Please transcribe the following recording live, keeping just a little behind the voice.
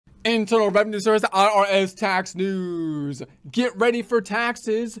Internal Revenue Service, IRS tax news. Get ready for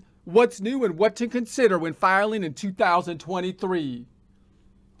taxes. What's new and what to consider when filing in 2023?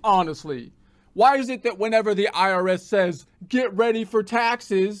 Honestly, why is it that whenever the IRS says, get ready for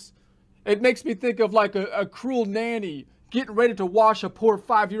taxes, it makes me think of like a cruel nanny getting ready to wash a poor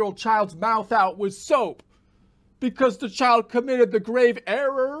 5-year-old child's mouth out with soap because the child committed the grave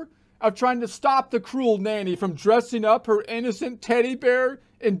error of trying to stop the cruel nanny from dressing up her innocent teddy bear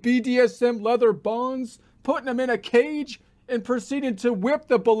in BDSM leather bones, putting him in a cage, and proceeding to whip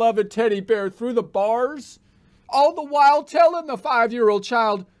the beloved teddy bear through the bars, all the while telling the 5-year-old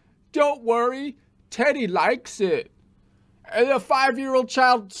child, don't worry, Teddy likes it. And the 5-year-old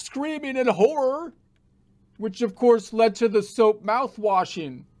child screaming in horror, which of course led to the soap mouth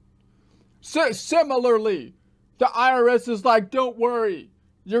washing. Similarly, the IRS is like, don't worry,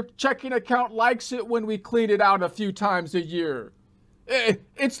 your checking account likes it when we clean it out a few times a year.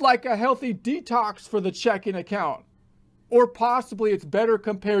 It's like a healthy detox for the checking account. Or possibly it's better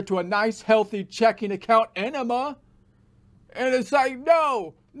compared to a nice, healthy checking account enema. And it's like,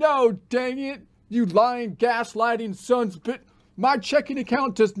 no, dang it, you lying, gaslighting sons. But my checking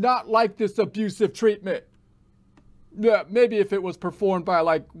account does not like this abusive treatment. Yeah, maybe if it was performed by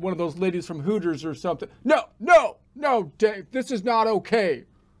like one of those ladies from Hooters or something. No, dang, this is not okay.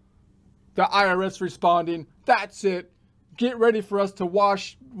 The IRS responding, that's it. Get ready for us to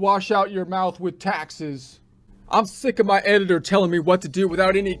wash out your mouth with taxes. I'm sick of my editor telling me what to do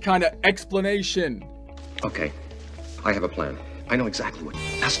without any kind of explanation. Okay, I have a plan. I know exactly what.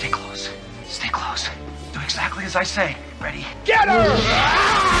 Now stay close. Stay close. Do exactly as I say. Ready? Get her!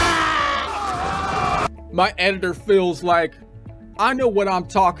 My editor feels like, I know what I'm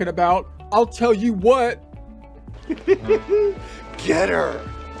talking about. I'll tell you what. Get her.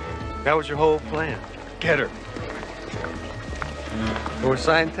 That was your whole plan. Get her. It was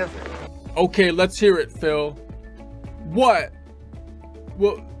scientific. Okay, let's hear it, Phil. What?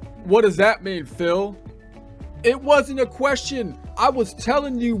 Well, what does that mean, Phil? It wasn't a question. I was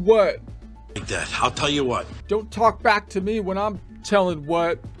telling you what. Like that. I'll tell you what. Don't talk back to me when I'm telling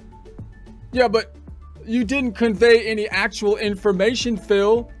what. Yeah, but you didn't convey any actual information,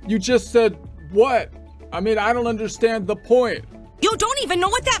 Phil. You just said what? I mean, I don't understand the point. You don't even know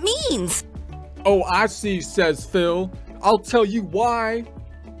what that means. Oh, I see, says Phil. I'll tell you why.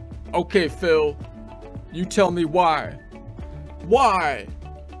 Okay, Phil. You tell me why. Why?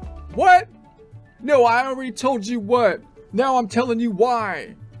 What? No, I already told you what. Now I'm telling you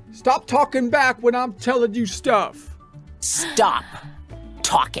why. Stop talking back when I'm telling you stuff. Stop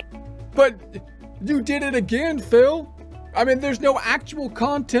talking. But you did it again, Phil. I mean, there's no actual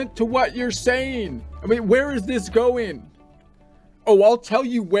content to what you're saying. I mean, where is this going? Oh, I'll tell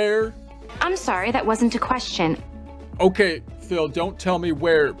you where. I'm sorry, that wasn't a question. Okay, Phil, don't tell me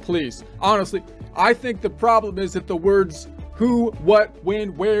where, please. Honestly, I think the problem is that the words who, what,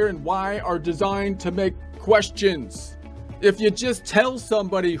 when, where, and why are designed to make questions. If you just tell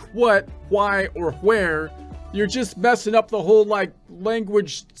somebody what, why, or where, you're just messing up the whole,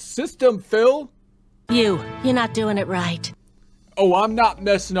 language system, Phil. You're not doing it right. Oh, I'm not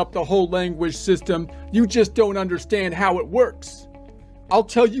messing up the whole language system. You just don't understand how it works. I'll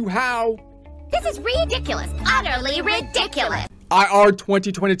tell you how. This is ridiculous. Utterly ridiculous. IR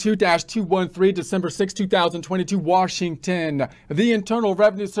 2022-213, December 6, 2022, Washington. The Internal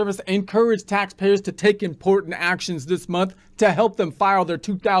Revenue Service encouraged taxpayers to take important actions this month to help them file their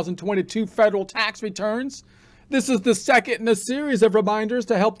 2022 federal tax returns. This is the second in a series of reminders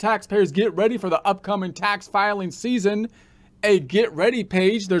to help taxpayers get ready for the upcoming tax filing season. A Get Ready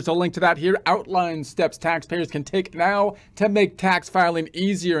page, there's a link to that here, outlines steps taxpayers can take now to make tax filing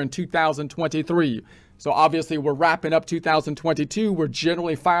easier in 2023. So obviously we're wrapping up 2022. We're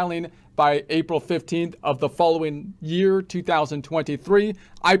generally filing by April 15th of the following year, 2023.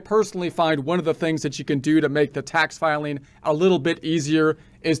 I personally find one of the things that you can do to make the tax filing a little bit easier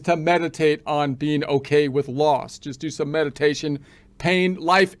is to meditate on being okay with loss. Just do some meditation. Pain,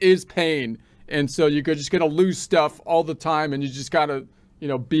 life is pain. And so you're just going to lose stuff all the time, and you just got to,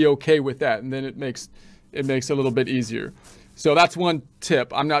 be okay with that. And then it makes it a little bit easier. So that's one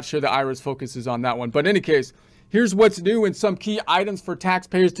tip. I'm not sure the IRS focuses on that one. But in any case, here's what's new and some key items for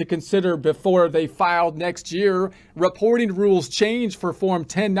taxpayers to consider before they file next year. Reporting rules change for Form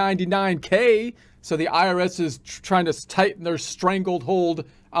 1099-K. So the IRS is trying to tighten their strangled hold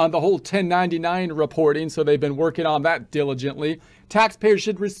on the whole 1099 reporting. So they've been working on that diligently. Taxpayers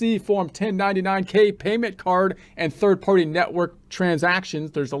should receive Form 1099-K payment card and third-party network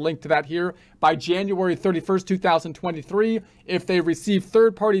transactions. There's a link to that here. By January 31st, 2023, if they receive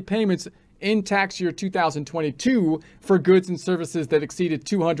third-party payments in tax year 2022 for goods and services that exceeded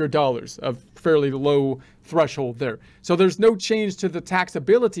 $200, a fairly low threshold there. So there's no change to the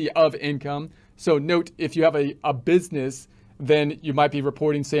taxability of income. So note, if you have a business, then you might be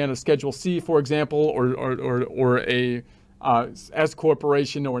reporting, say, on a Schedule C, for example, or a S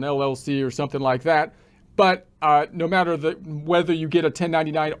corporation or an LLC or something like that. But no matter whether you get a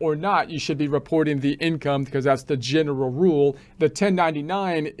 1099 or not, you should be reporting the income, because that's the general rule. The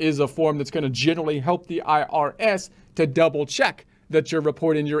 1099 is a form that's going to generally help the IRS to double check that you're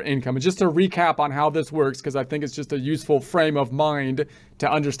reporting your income. And just to recap on how this works, because I think it's just a useful frame of mind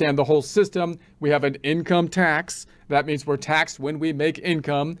to understand the whole system. We have an income tax. That means we're taxed when we make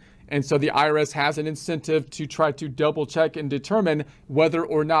income. And so the IRS has an incentive to try to double check and determine whether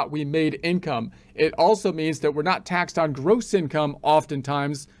or not we made income. It also means that we're not taxed on gross income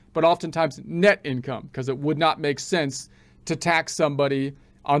oftentimes, but oftentimes net income, because it would not make sense to tax somebody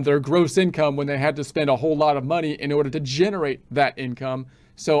on their gross income when they had to spend a whole lot of money in order to generate that income.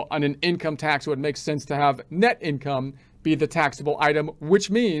 So on an income tax, it would make sense to have net income be the taxable item,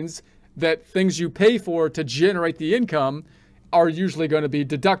 which means that things you pay for to generate the income are usually going to be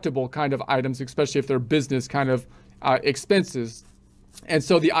deductible kind of items, especially if they're business kind of expenses. And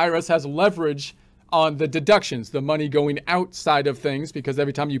so the IRS has leverage on the deductions, the money going outside of things, because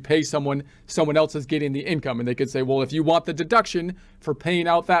every time you pay someone, someone else is getting the income. And they could say, well, if you want the deduction for paying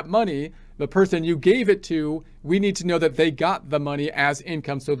out that money, the person you gave it to, we need to know that they got the money as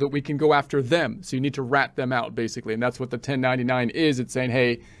income so that we can go after them. So you need to rat them out, basically. And that's what the 1099 is. It's saying,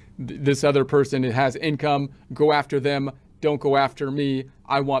 hey, this other person, it has income, go after them. Don't go after me.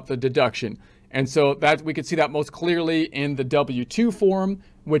 I want the deduction. And so that we can see that most clearly in the W-2 form,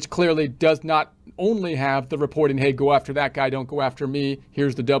 which clearly does not only have the reporting, hey, go after that guy, don't go after me.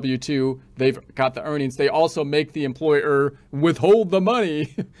 Here's the W-2. They've got the earnings. They also make the employer withhold the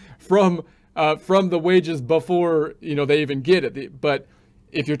money from the wages before, they even get it. But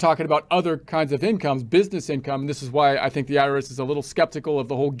if you're talking about other kinds of incomes, business income, and this is why I think the IRS is a little skeptical of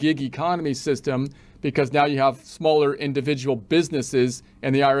the whole gig economy system, because now you have smaller individual businesses,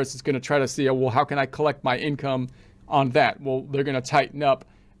 and the IRS is going to try to see, well, how can I collect my income on that? Well, they're going to tighten up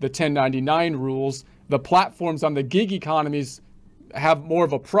the 1099 rules. The platforms on the gig economies have more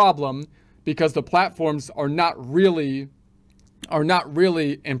of a problem because the platforms are not really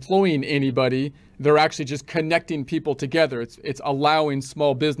employing anybody. They're actually just connecting people together. It's allowing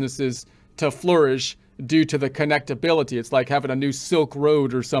small businesses to flourish due to the connectability. It's like having a new Silk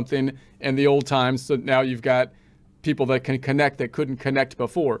Road or something in the old times. So now you've got people that can connect that couldn't connect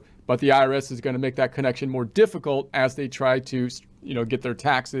before. But the IRS is going to make that connection more difficult as they try to, get their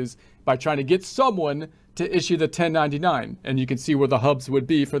taxes by trying to get someone to issue the 1099. And you can see where the hubs would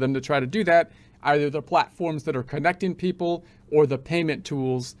be for them to try to do that. Either the platforms that are connecting people or the payment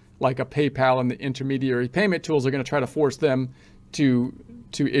tools like a PayPal and the intermediary payment tools are going to try to force them to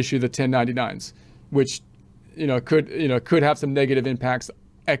issue the 1099s, which could have some negative impacts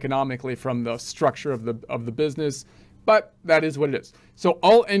economically from the structure of the business, but that is what it is. So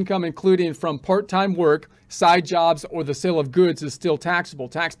all income, including from part-time work, side jobs, or the sale of goods, is still taxable.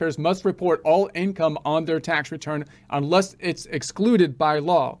 Taxpayers must report all income on their tax return unless it's excluded by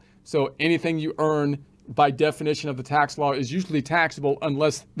law. So anything you earn by definition of the tax law is usually taxable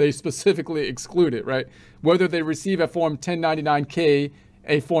unless they specifically exclude it, right? Whether they receive a Form 1099-K,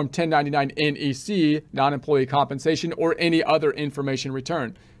 a Form 1099 NEC, non-employee compensation, or any other information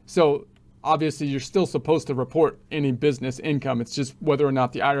return. So obviously you're still supposed to report any business income. It's just whether or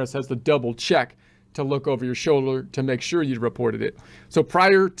not the IRS has to double check to look over your shoulder to make sure you reported it. So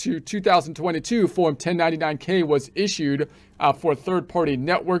prior to 2022, Form 1099-K was issued for third-party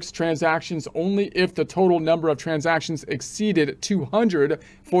networks transactions only if the total number of transactions exceeded 200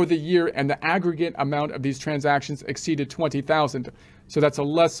 for the year and the aggregate amount of these transactions exceeded 20,000. So that's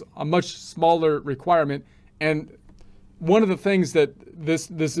a much smaller requirement. And one of the things that this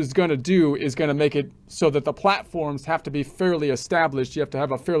is going to do is going to make it so that the platforms have to be fairly established. You have to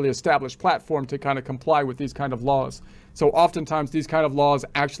have a fairly established platform to kind of comply with these kind of laws. So oftentimes these kind of laws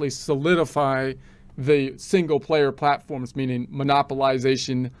actually solidify the single player platforms, meaning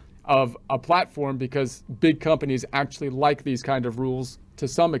monopolization of a platform, because big companies actually like these kind of rules to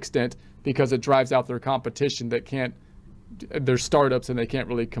some extent because it drives out their competition they're startups and they can't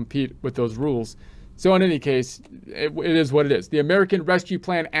really compete with those rules. So in any case, it is what it is. The American Rescue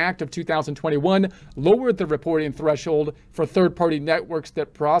Plan Act of 2021 lowered the reporting threshold for third-party networks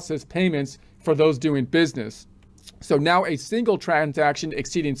that process payments for those doing business. So now a single transaction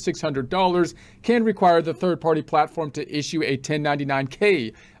exceeding $600 can require the third-party platform to issue a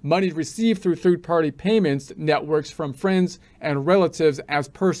 1099-K. Money received through third-party payments networks from friends and relatives as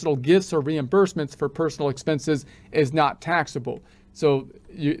personal gifts or reimbursements for personal expenses is not taxable. So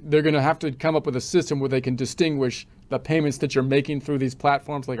they're going to have to come up with a system where they can distinguish the payments that you're making through these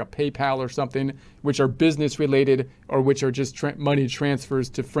platforms, like a PayPal or something, which are business related or which are just money transfers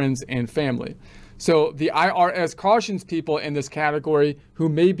to friends and family. So the IRS cautions people in this category who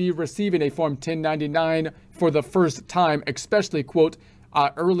may be receiving a Form 1099 for the first time, especially, quote,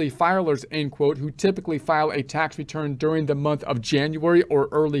 early filers, end quote, who typically file a tax return during the month of January or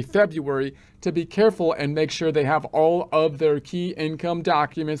early February, to be careful and make sure they have all of their key income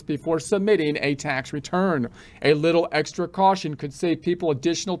documents before submitting a tax return. A little extra caution could save people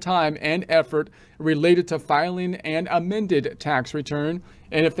additional time and effort related to filing an amended tax return.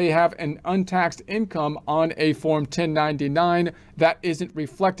 And if they have an untaxed income on a Form 1099 that isn't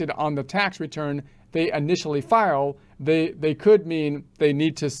reflected on the tax return they initially file, they could mean they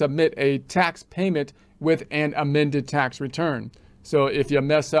need to submit a tax payment with an amended tax return. So if you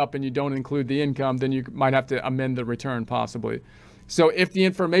mess up and you don't include the income, then you might have to amend the return possibly. So if the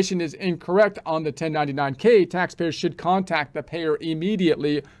information is incorrect on the 1099-K, taxpayers should contact the payer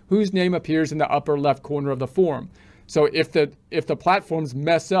immediately, whose name appears in the upper left corner of the form. So if the platforms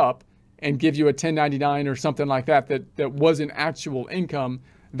mess up and give you a 1099 or something like that that wasn't actual income,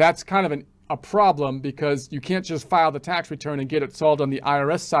 that's kind of a problem, because you can't just file the tax return and get it solved on the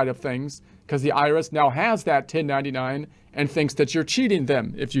IRS side of things, because the IRS now has that 1099 and thinks that you're cheating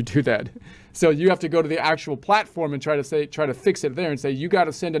them if you do that. So you have to go to the actual platform and try to fix it there and say, you got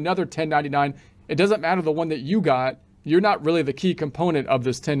to send another 1099. It doesn't matter the one that you got. You're not really the key component of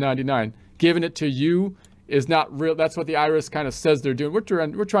this 1099. Giving it to you is not real. That's what the IRS kind of says they're doing. We're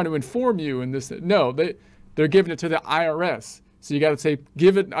trying to inform you in this. No, they're giving it to the IRS. So you got to say,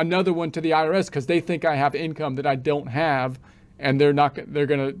 give it another one to the IRS, because they think I have income that I don't have, and they're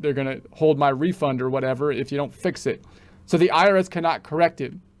gonna hold my refund or whatever if you don't fix it. So the IRS cannot correct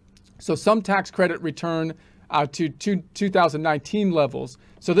it. So some tax credit return to 2019 levels.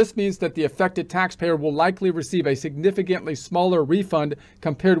 So this means that the affected taxpayer will likely receive a significantly smaller refund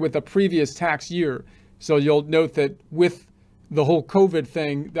compared with the previous tax year. So you'll note that with the whole COVID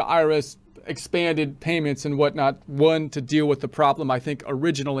thing, the IRS expanded payments and whatnot, one, to deal with the problem, I think,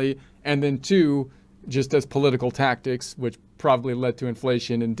 originally, and then two, just as political tactics, which probably led to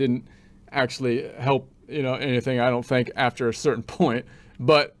inflation and didn't actually help, anything, I don't think, after a certain point.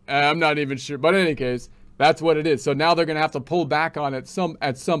 But I'm not even sure. But in any case, that's what it is. So now they're going to have to pull back on it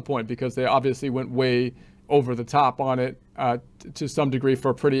at some point, because they obviously went way over the top on it to some degree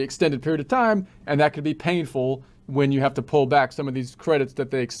for a pretty extended period of time, and that could be painful when you have to pull back some of these credits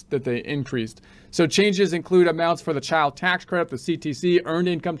that they increased. So changes include amounts for the child tax credit, the CTC, earned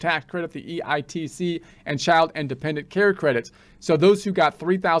income tax credit, the EITC, and child and dependent care credits. So those who got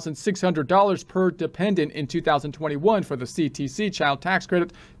 $3,600 per dependent in 2021 for the CTC child tax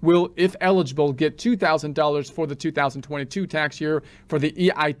credit will, if eligible, get $2,000 for the 2022 tax year. For the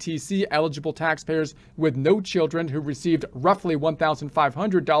EITC, eligible taxpayers with no children who received roughly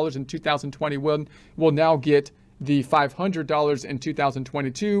 $1,500 in 2021 will now get the $500 in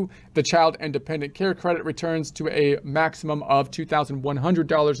 2022. The child and dependent care credit returns to a maximum of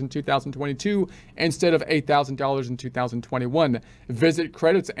 $2,100 in 2022 instead of $8,000 in 2021. Visit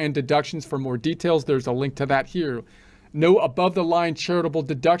credits and deductions for more details. There's a link to that here. No above-the-line charitable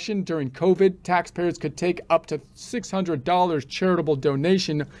deduction. During COVID, taxpayers could take up to $600 charitable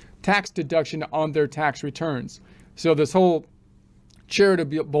donation tax deduction on their tax returns. So this whole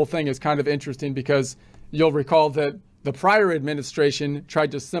charitable thing is kind of interesting, because you'll recall that the prior administration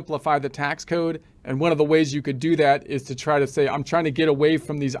tried to simplify the tax code, and one of the ways you could do that is to try to say, I'm trying to get away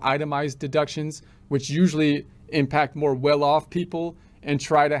from these itemized deductions, which usually impact more well-off people, and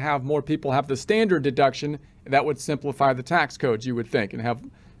try to have more people have the standard deduction. That would simplify the tax code, you would think, and have,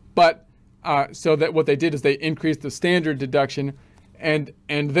 but so that what they did is they increased the standard deduction, and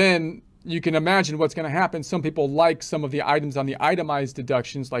then you can imagine what's going to happen. Some people like some of the items on the itemized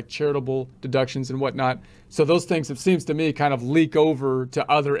deductions, like charitable deductions and whatnot. So those things, it seems to me, kind of leak over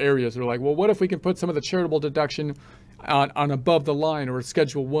to other areas. They're like, well, what if we can put some of the charitable deduction on above the line, or a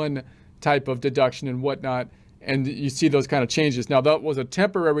Schedule 1 type of deduction and whatnot? And you see those kind of changes. Now, that was a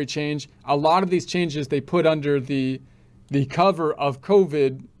temporary change. A lot of these changes they put under the cover of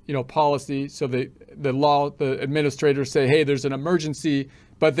COVID, policy. So the administrators say, hey, there's an emergency,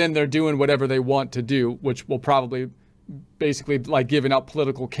 but then they're doing whatever they want to do, which will probably basically like giving out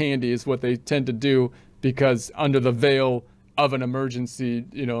political candy is what they tend to do, because under the veil of an emergency,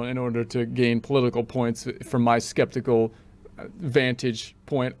 in order to gain political points from my skeptical vantage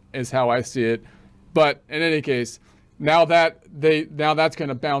point is how I see it. But in any case, now that's going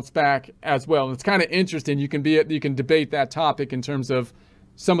to bounce back as well. And it's kind of interesting. You can debate that topic in terms of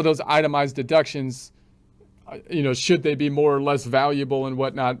some of those itemized deductions. Should they be more or less valuable and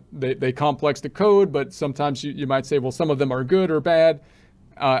whatnot? They complex the code, but sometimes you might say, well, some of them are good or bad.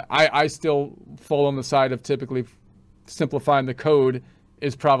 I still fall on the side of typically simplifying the code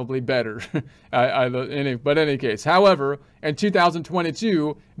is probably better. But in any case, however, in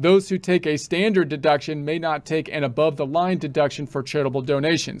 2022, those who take a standard deduction may not take an above-the-line deduction for charitable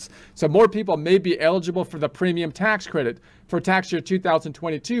donations. So more people may be eligible for the premium tax credit. For tax year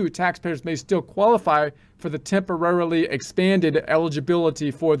 2022, taxpayers may still qualify for the temporarily expanded eligibility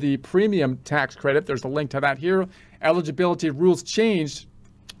for the premium tax credit. There's a link to that here. Eligibility rules changed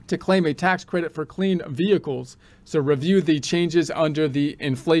to claim a tax credit for clean vehicles. So review the changes under the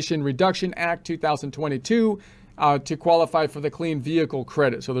Inflation Reduction Act 2022 to qualify for the clean vehicle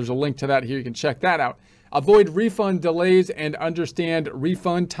credit. So there's a link to that here. You can check that out. Avoid refund delays and understand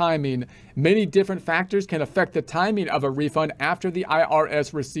refund timing. Many different factors can affect the timing of a refund after the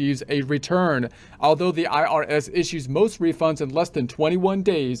IRS receives a return. Although the IRS issues most refunds in less than 21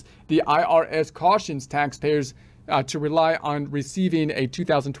 days, the IRS cautions taxpayers to rely on receiving a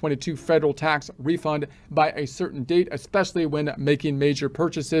 2022 federal tax refund by a certain date, especially when making major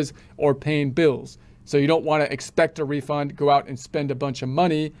purchases or paying bills. So you don't want to expect a refund, go out and spend a bunch of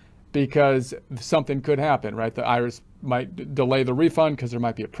money because something could happen, right? The IRS might delay the refund because there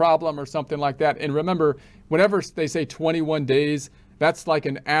might be a problem or something like that. And remember, whenever they say 21 days, that's like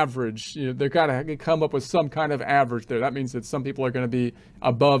an average. They've got to come up with some kind of average there. That means that some people are going to be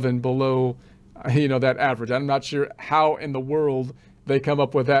above and below that average. I'm not sure how in the world they come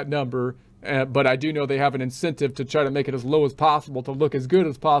up with that number, but I do know they have an incentive to try to make it as low as possible to look as good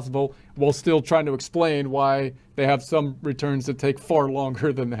as possible while still trying to explain why they have some returns that take far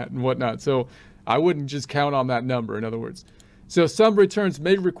longer than that and whatnot. So I wouldn't just count on that number, in other words. So some returns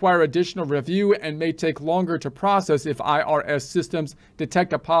may require additional review and may take longer to process if IRS systems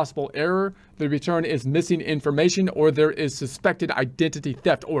detect a possible error, the return is missing information, or there is suspected identity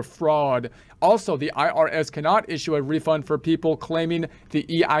theft or fraud. Also, the IRS cannot issue a refund for people claiming the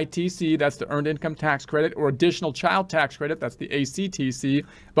EITC, that's the Earned Income Tax Credit, or Additional Child Tax Credit, that's the ACTC,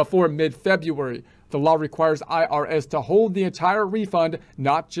 before mid-February. The law requires IRS to hold the entire refund,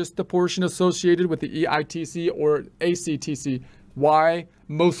 not just the portion associated with the EITC or ACTC. Why?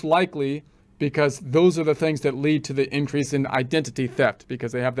 Most likely because those are the things that lead to the increase in identity theft,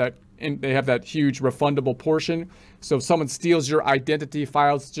 because they have that huge refundable portion. So if someone steals your identity,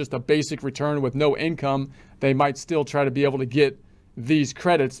 files just a basic return with no income, they might still try to be able to get these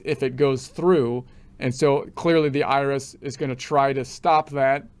credits if it goes through. And so clearly the IRS is going to try to stop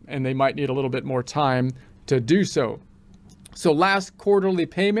that, and they might need a little bit more time to do so. So last quarterly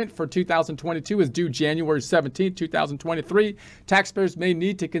payment for 2022 is due January 17, 2023. Taxpayers may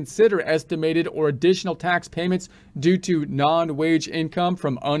need to consider estimated or additional tax payments due to non-wage income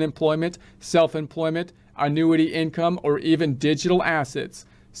from unemployment, self-employment, annuity income, or even digital assets.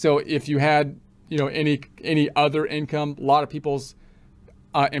 So if you had, any other income, a lot of people's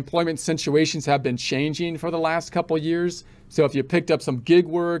employment situations have been changing for the last couple of years. So if you picked up some gig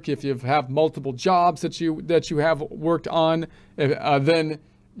work, if you have multiple jobs that you have worked on, then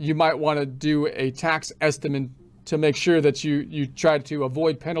you might want to do a tax estimate to make sure that you try to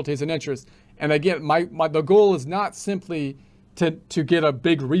avoid penalties and interest. And again, the goal is not simply to get a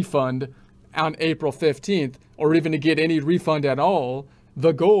big refund on April 15th or even to get any refund at all.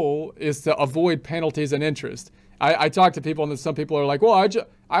 The goal is to avoid penalties and interest. I talk to people, and some people are like, well,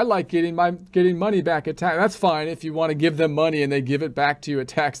 I like getting money back at tax. That's fine if you want to give them money and they give it back to you at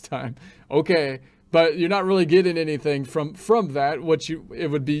tax time. Okay, but you're not really getting anything from that. It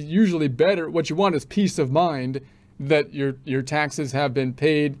would be usually better. What you want is peace of mind that your taxes have been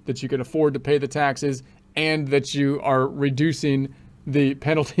paid, that you can afford to pay the taxes, and that you are reducing the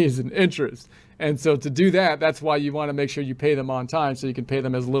penalties and interest. And so to do that, that's why you want to make sure you pay them on time so you can pay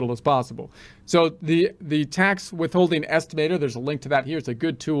them as little as possible. So the tax withholding estimator, there's a link to that here. It's a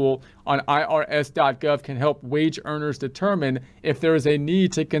good tool on irs.gov, can help wage earners determine if there is a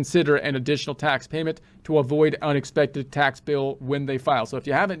need to consider an additional tax payment to avoid unexpected tax bill when they file. So if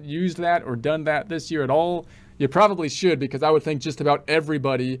you haven't used that or done that this year at all, you probably should, because I would think just about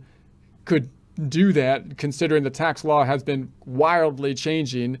everybody could do that, considering the tax law has been wildly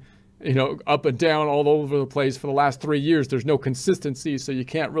changing, up and down all over the place for the last 3 years. There's no consistency, so you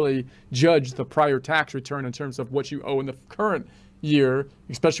can't really judge the prior tax return in terms of what you owe in the current year,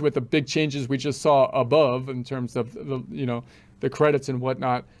 especially with the big changes we just saw above in terms of the credits and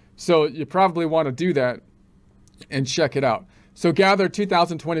whatnot. So you probably want to do that and check it out. So gather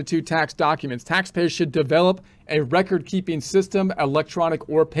 2022 tax documents. Taxpayers should develop a record-keeping system, electronic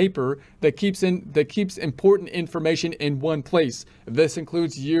or paper, that keeps important information in one place. This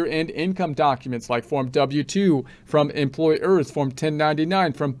includes year-end income documents like Form W-2 from employers, Form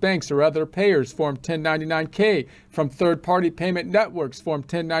 1099 from banks or other payers, Form 1099-K from third-party payment networks, Form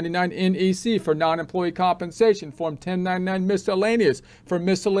 1099-NEC for non-employee compensation, Form 1099 miscellaneous for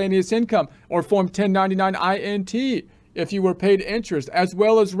miscellaneous income, or Form 1099-INT if you were paid interest, as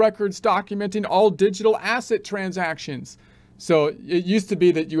well as records documenting all digital asset transactions. So it used to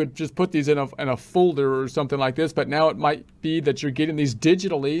be that you would just put these in a folder or something like this, but now it might be that you're getting these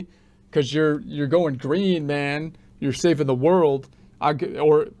digitally because you're going green, man. You're saving the world,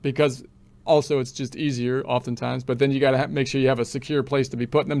 or because also it's just easier oftentimes. But then you got to make sure you have a secure place to be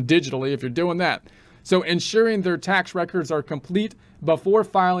putting them digitally if you're doing that. So ensuring their tax records are complete before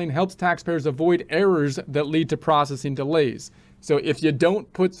filing helps taxpayers avoid errors that lead to processing delays. So if you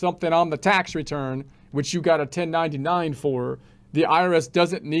don't put something on the tax return, which you got a 1099 for, the IRS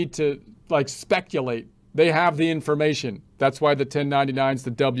doesn't need to speculate. They have the information. That's why the 1099s, the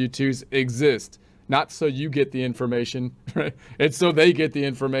W-2s exist. Not so you get the information, right? It's so they get the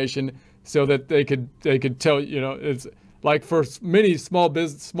information so that they could tell, it's like for many small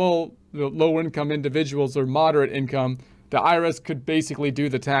low-income individuals or moderate income, the IRS could basically do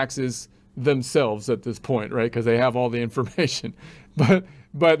the taxes themselves at this point, right? Because they have all the information.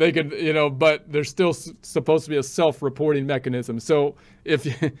 But they could, but there's still supposed to be a self-reporting mechanism. So if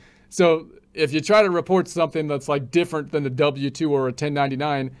you try to report something that's different than the W-2 or a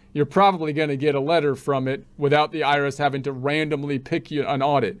 1099, you're probably going to get a letter from it without the IRS having to randomly pick you an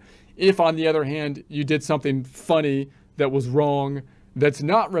audit. If, on the other hand, you did something funny that was wrong, that's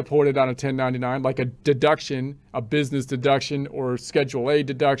not reported on a 1099, like a deduction, a business deduction or Schedule A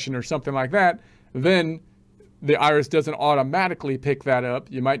deduction or something like that, then the IRS doesn't automatically pick that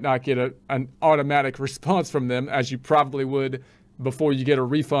up. You might not get an automatic response from them, as you probably would before you get a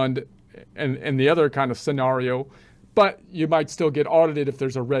refund in the other kind of scenario, but you might still get audited if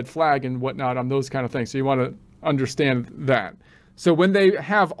there's a red flag and whatnot on those kind of things. So you want to understand that. So when they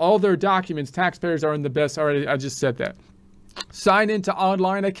have all their documents, taxpayers are in the best. Already, I just said that. Sign into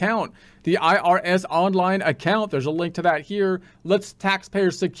online account. The IRS online account, there's a link to that here, lets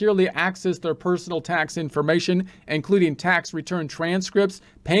taxpayers securely access their personal tax information, including tax return transcripts,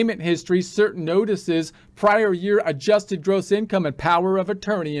 payment history, certain notices, prior year adjusted gross income, and power of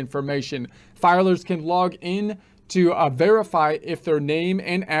attorney information. Filers can log in to verify if their name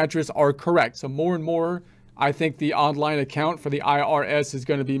and address are correct. So more and more, I think the online account for the IRS is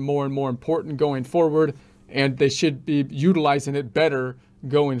going to be more and more important going forward, and they should be utilizing it better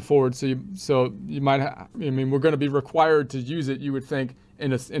going forward. So you might, we're going to be required to use it, you would think,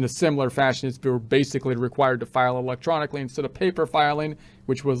 in a similar fashion as we're basically required to file electronically instead of paper filing,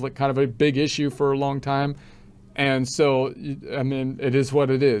 which was kind of a big issue for a long time. And so, it is what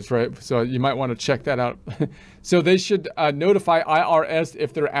it is, right? So you might want to check that out. So they should notify IRS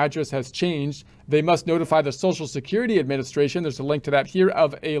if their address has changed. They must notify the Social Security Administration, there's a link to that here,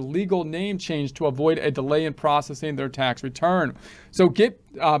 of a legal name change to avoid a delay in processing their tax return. So get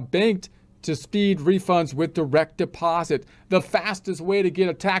banked to speed refunds with direct deposit. The fastest way to get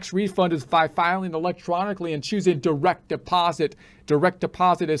a tax refund is by filing electronically and choosing direct deposit. Direct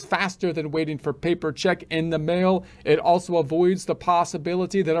deposit is faster than waiting for paper check in the mail. It also avoids the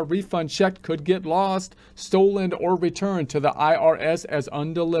possibility that a refund check could get lost, stolen, or returned to the IRS as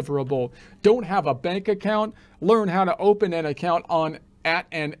undeliverable. Don't have a bank account? Learn how to open an account at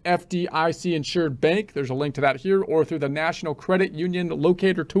an FDIC insured bank. There's a link to that here, or through the National Credit Union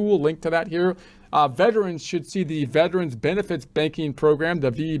Locator Tool, link to that here. Veterans should see the Veterans Benefits Banking Program,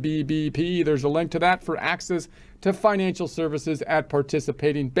 the VBBP. There's a link to that for access to financial services at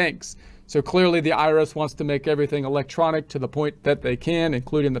participating banks. So clearly the IRS wants to make everything electronic to the point that they can,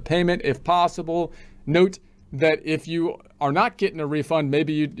 including the payment if possible. Note that if you are not getting a refund,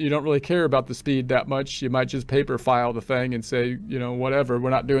 maybe you don't really care about the speed that much. You might just paper file the thing and say, whatever,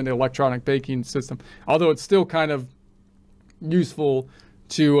 we're not doing the electronic banking system. Although it's still kind of useful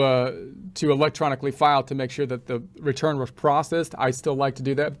to electronically file to make sure that the return was processed. I still like to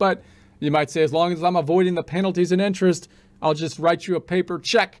do that. But you might say, as long as I'm avoiding the penalties and interest, I'll just write you a paper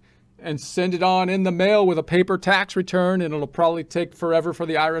check and send it on in the mail with a paper tax return, and it'll probably take forever for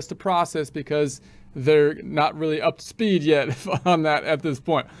the IRS to process because they're not really up to speed yet on that at this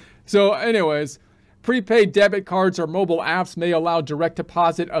point. So anyways, Prepaid debit cards or mobile apps may allow direct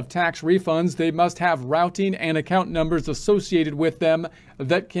deposit of tax refunds. They must have routing and account numbers associated with them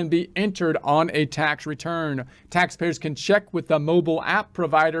that can be entered on a tax return. Taxpayers can check with the mobile app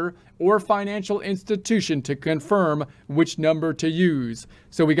provider or financial institution to confirm which number to use.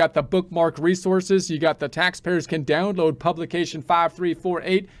 So we got the bookmark resources. You got the taxpayers can download publication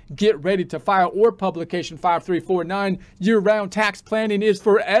 5348, get ready to file, or publication 5349. Year-round tax planning is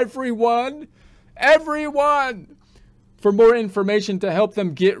for everyone. Everyone! For more information to help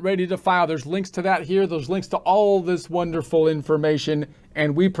them get ready to file, there's links to that here. There's links to all this wonderful information,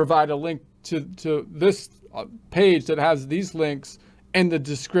 and we provide a link to this page that has these links in the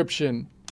description.